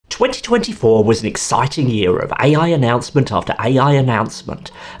2024 was an exciting year of AI announcement after AI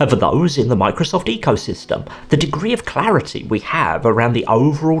announcement, and for those in the Microsoft ecosystem, the degree of clarity we have around the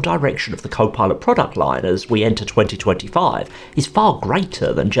overall direction of the Copilot product line as we enter 2025 is far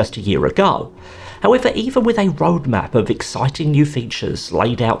greater than just a year ago. However, even with a roadmap of exciting new features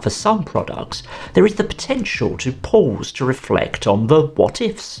laid out for some products, there is the potential to pause to reflect on the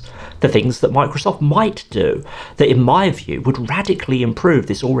what-ifs, the things that Microsoft might do that, in my view, would radically improve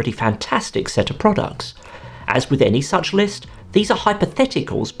this already fantastic set of products. As with any such list, these are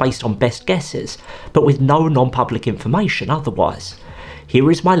hypotheticals based on best guesses, but with no non-public information otherwise. Here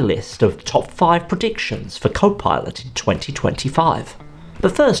is my list of top 5 predictions for Copilot in 2025.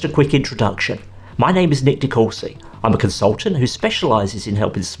 But first, a quick introduction. My name is Nick DeCourcy. I'm a consultant who specialises in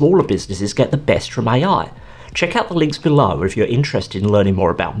helping smaller businesses get the best from AI. Check out the links below if you're interested in learning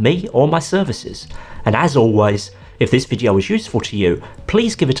more about me or my services. And as always, if this video is useful to you,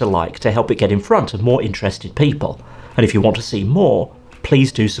 please give it a like to help it get in front of more interested people. And if you want to see more,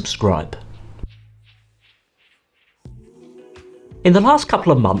 please do subscribe. In the last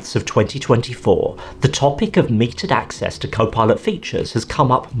couple of months of 2024, the topic of metered access to Copilot features has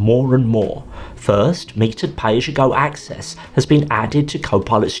come up more and more. First, metered pay-as-you-go access has been added to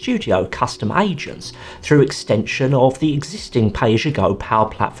Copilot Studio custom agents through extension of the existing pay-as-you-go Power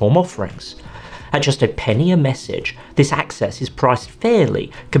Platform offerings. At just a penny a message, this access is priced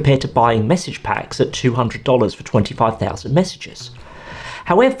fairly compared to buying message packs at $200 for 25,000 messages.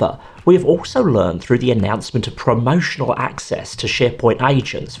 However, we have also learned through the announcement of promotional access to SharePoint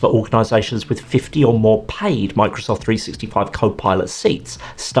agents for organisations with 50 or more paid Microsoft 365 Copilot seats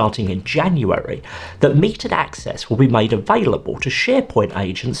starting in January that metered access will be made available to SharePoint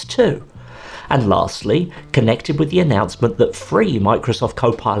agents too. And lastly, connected with the announcement that free Microsoft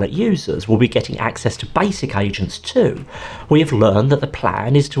Copilot users will be getting access to basic agents too, we have learned that the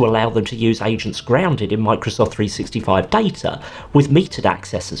plan is to allow them to use agents grounded in Microsoft 365 data with metered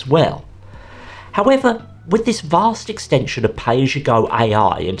access as well. However, with this vast extension of pay-as-you-go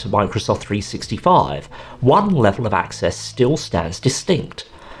AI into Microsoft 365, one level of access still stands distinct.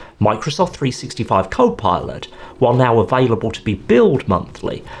 Microsoft 365 Copilot, while now available to be billed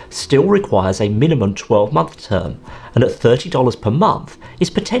monthly, still requires a minimum 12-month term, and at $30 per month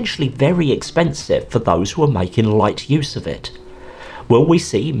is potentially very expensive for those who are making light use of it. Will we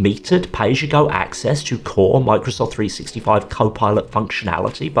see metered pay-as-you-go access to core Microsoft 365 Copilot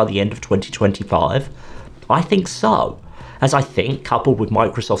functionality by the end of 2025? I think so, as I think, coupled with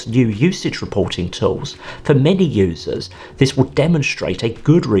Microsoft's new usage reporting tools, for many users, this will demonstrate a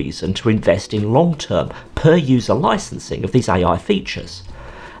good reason to invest in long-term per-user licensing of these AI features.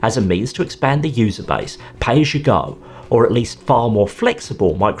 As a means to expand the user base, pay-as-you-go, or at least far more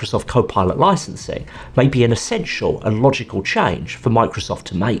flexible Microsoft Copilot licensing, may be an essential and logical change for Microsoft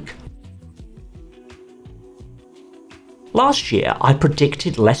to make. Last year, I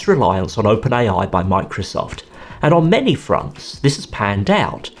predicted less reliance on OpenAI by Microsoft. And on many fronts, this has panned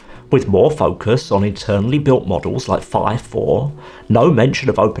out, with more focus on internally built models like 5.4, no mention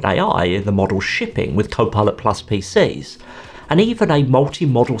of OpenAI in the models shipping with Copilot Plus PCs, and even a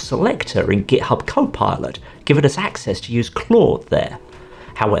multi-model selector in GitHub Copilot, giving us access to use Claude there.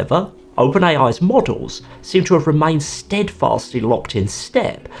 However, OpenAI's models seem to have remained steadfastly locked in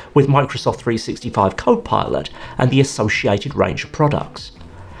step with Microsoft 365 Copilot and the associated range of products.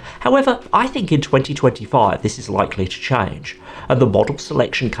 However, I think in 2025 this is likely to change, and the model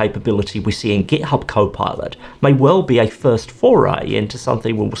selection capability we see in GitHub Copilot may well be a first foray into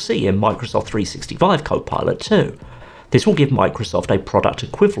something we will see in Microsoft 365 Copilot too. This will give Microsoft a product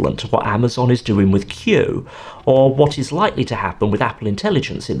equivalent to what Amazon is doing with Q, or what is likely to happen with Apple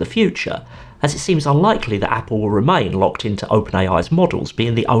Intelligence in the future, as it seems unlikely that Apple will remain locked into OpenAI's models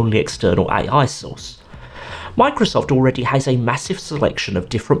being the only external AI source. Microsoft already has a massive selection of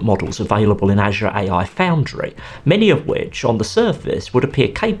different models available in Azure AI Foundry, many of which, on the surface, would appear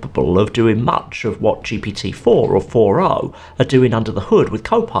capable of doing much of what GPT-4 or 4.0 are doing under the hood with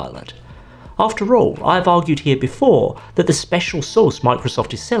Copilot. After all, I have argued here before that the special sauce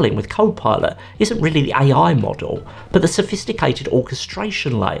Microsoft is selling with Copilot isn't really the AI model, but the sophisticated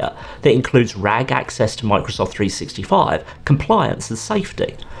orchestration layer that includes RAG access to Microsoft 365, compliance and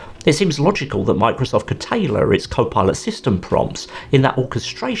safety. It seems logical that Microsoft could tailor its Copilot system prompts in that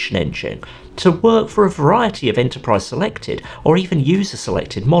orchestration engine to work for a variety of enterprise-selected or even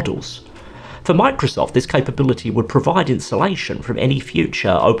user-selected models. For Microsoft, this capability would provide insulation from any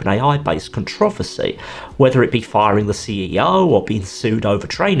future OpenAI-based controversy, whether it be firing the CEO or being sued over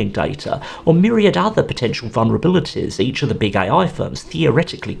training data, or myriad other potential vulnerabilities each of the big AI firms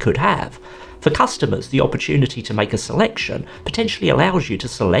theoretically could have. For customers, the opportunity to make a selection potentially allows you to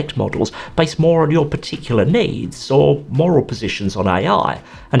select models based more on your particular needs or moral positions on AI,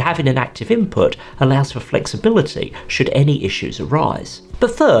 and having an active input allows for flexibility should any issues arise.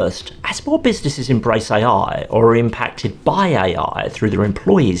 But first, as more businesses embrace AI or are impacted by AI through their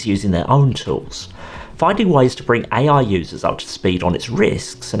employees using their own tools, finding ways to bring AI users up to speed on its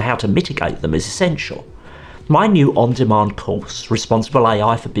risks and how to mitigate them is essential. My new on-demand course, Responsible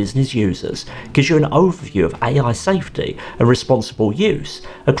AI for Business Users, gives you an overview of AI safety and responsible use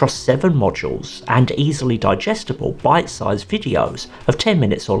across 7 modules and easily digestible bite-sized videos of 10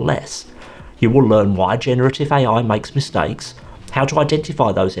 minutes or less. You will learn why generative AI makes mistakes, how to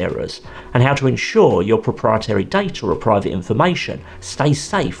identify those errors, and how to ensure your proprietary data or private information stays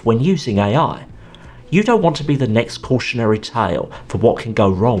safe when using AI. You don't want to be the next cautionary tale for what can go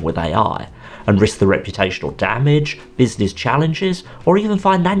wrong with AI and risk the reputational damage, business challenges, or even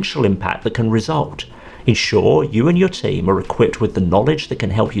financial impact that can result. Ensure you and your team are equipped with the knowledge that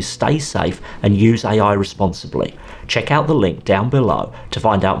can help you stay safe and use AI responsibly. Check out the link down below to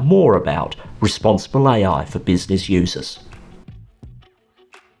find out more about Responsible AI for Business Users.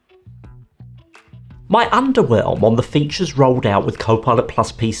 My underwhelm on the features rolled out with Copilot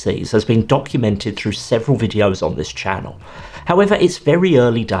Plus PCs has been documented through several videos on this channel. However, it's very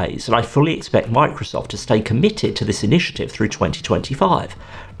early days and I fully expect Microsoft to stay committed to this initiative through 2025,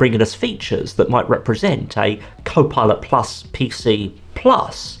 bringing us features that might represent a Copilot Plus PC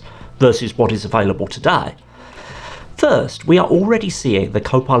Plus versus what is available today. First, we are already seeing the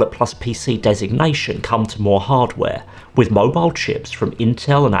Copilot Plus PC designation come to more hardware, with mobile chips from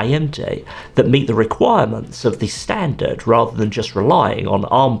Intel and AMD that meet the requirements of the standard rather than just relying on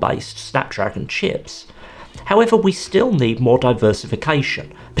ARM-based Snapdragon chips. However, we still need more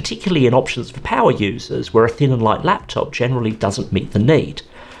diversification, particularly in options for power users where a thin and light laptop generally doesn't meet the need.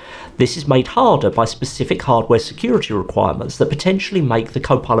 This is made harder by specific hardware security requirements that potentially make the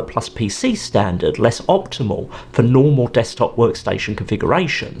Copilot Plus PC standard less optimal for normal desktop workstation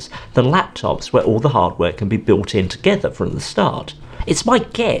configurations than laptops where all the hardware can be built in together from the start. It's my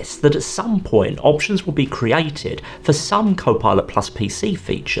guess that at some point options will be created for some Copilot Plus PC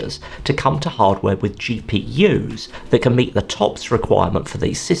features to come to hardware with GPUs that can meet the TOPS requirement for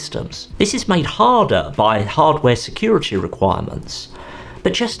these systems. This is made harder by hardware security requirements.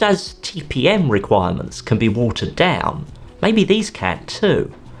 But just as TPM requirements can be watered down, maybe these can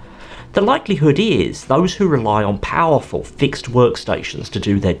too. The likelihood is those who rely on powerful fixed workstations to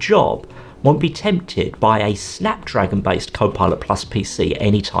do their job won't be tempted by a Snapdragon-based Copilot Plus PC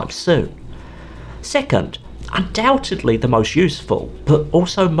anytime soon. Second, undoubtedly the most useful, but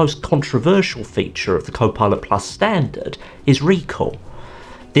also most controversial feature of the Copilot Plus standard is recall.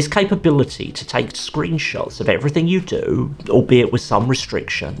 This capability to take screenshots of everything you do, albeit with some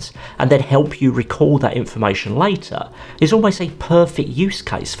restrictions, and then help you recall that information later is almost a perfect use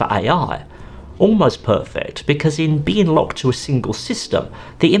case for AI. Almost perfect because in being locked to a single system,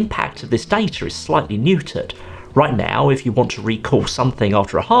 the impact of this data is slightly neutered. Right now, if you want to recall something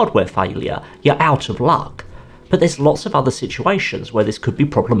after a hardware failure, you're out of luck. But there's lots of other situations where this could be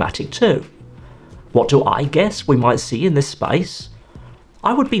problematic too. What do I guess we might see in this space?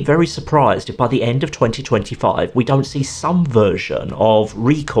 I would be very surprised if by the end of 2025 we don't see some version of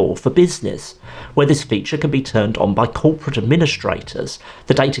recall for business, where this feature can be turned on by corporate administrators.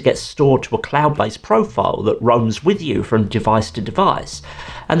 The data gets stored to a cloud-based profile that roams with you from device to device,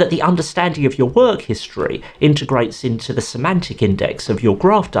 and that the understanding of your work history integrates into the semantic index of your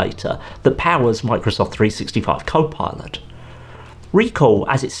graph data that powers Microsoft 365 Copilot. Recall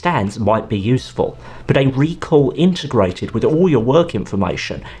as it stands might be useful, but a recall integrated with all your work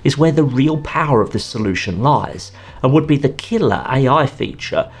information is where the real power of this solution lies, and would be the killer AI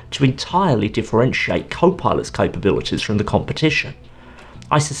feature to entirely differentiate Copilot's capabilities from the competition.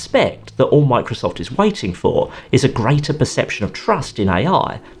 I suspect that all Microsoft is waiting for is a greater perception of trust in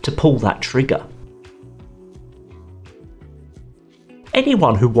AI to pull that trigger.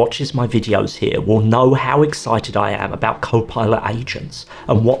 Anyone who watches my videos here will know how excited I am about Copilot agents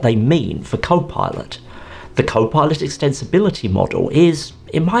and what they mean for Copilot. The Copilot extensibility model is,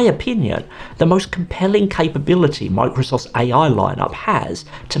 in my opinion, the most compelling capability Microsoft's AI lineup has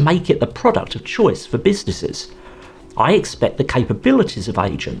to make it the product of choice for businesses. I expect the capabilities of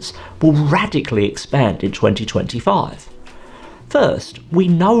agents will radically expand in 2025. First, we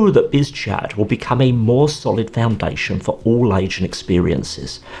know that BizChat will become a more solid foundation for all agent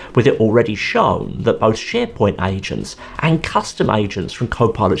experiences, with it already shown that both SharePoint agents and custom agents from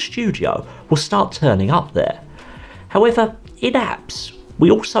Copilot Studio will start turning up there. However, in apps, We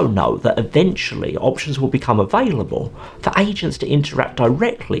also know that eventually options will become available for agents to interact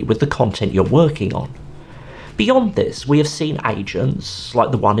directly with the content you're working on. Beyond this, we have seen agents, like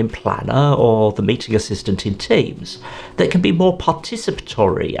the one in Planner or the meeting assistant in Teams, that can be more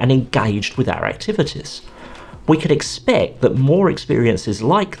participatory and engaged with our activities. We can expect that more experiences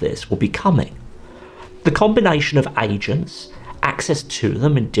like this will be coming. The combination of agents, access to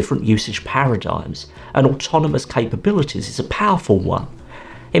them in different usage paradigms, and autonomous capabilities is a powerful one.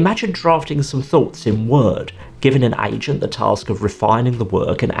 Imagine drafting some thoughts in Word, giving an agent the task of refining the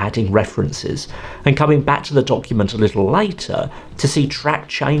work and adding references, and coming back to the document a little later to see track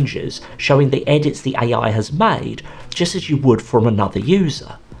changes showing the edits the AI has made, just as you would from another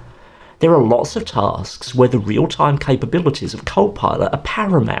user. There are lots of tasks where the real-time capabilities of Copilot are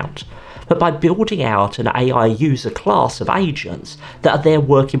paramount, but by building out an AI user class of agents that are there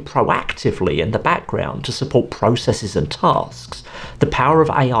working proactively in the background to support processes and tasks, the power of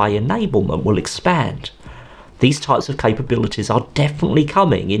AI enablement will expand. These types of capabilities are definitely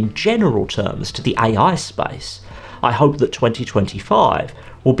coming in general terms to the AI space. I hope that 2025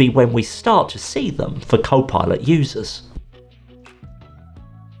 will be when we start to see them for Copilot users.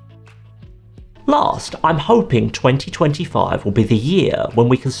 Last, I'm hoping 2025 will be the year when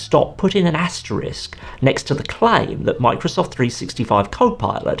we can stop putting an asterisk next to the claim that Microsoft 365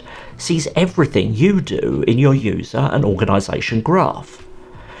 Copilot sees everything you do in your user and organization graph.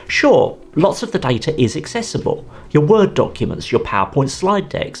 Sure, lots of the data is accessible, your Word documents, your PowerPoint slide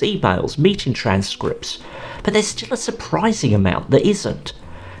decks, emails, meeting transcripts, but there's still a surprising amount that isn't.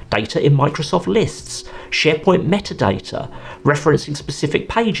 Data in Microsoft lists, SharePoint metadata, referencing specific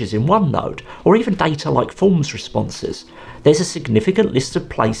pages in OneNote, or even data like forms responses. There's a significant list of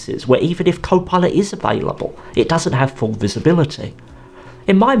places where even if Copilot is available, it doesn't have full visibility.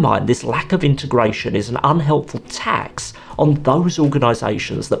 In my mind, this lack of integration is an unhelpful tax on those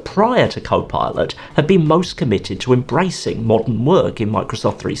organisations that prior to Copilot have been most committed to embracing modern work in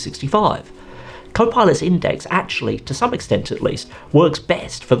Microsoft 365. Copilot's index actually, to some extent at least, works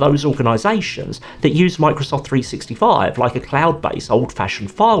best for those organisations that use Microsoft 365 like a cloud-based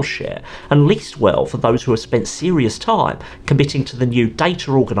old-fashioned file share, and least well for those who have spent serious time committing to the new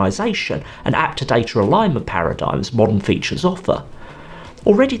data organisation and app-to-data alignment paradigms modern features offer.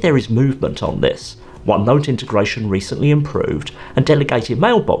 Already there is movement on this. OneNote integration recently improved, and delegated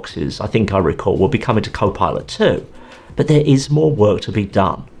mailboxes, I think I recall, will be coming to Copilot too. But there is more work to be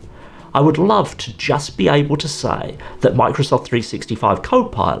done. I would love to just be able to say that Microsoft 365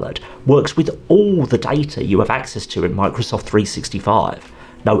 Copilot works with all the data you have access to in Microsoft 365.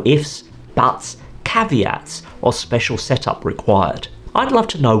 No ifs, buts, caveats, or special setup required. I'd love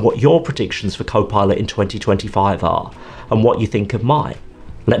to know what your predictions for Copilot in 2025 are, and what you think of mine.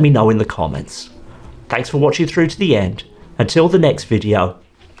 Let me know in the comments. Thanks for watching through to the end. Until the next video,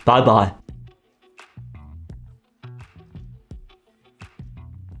 bye bye.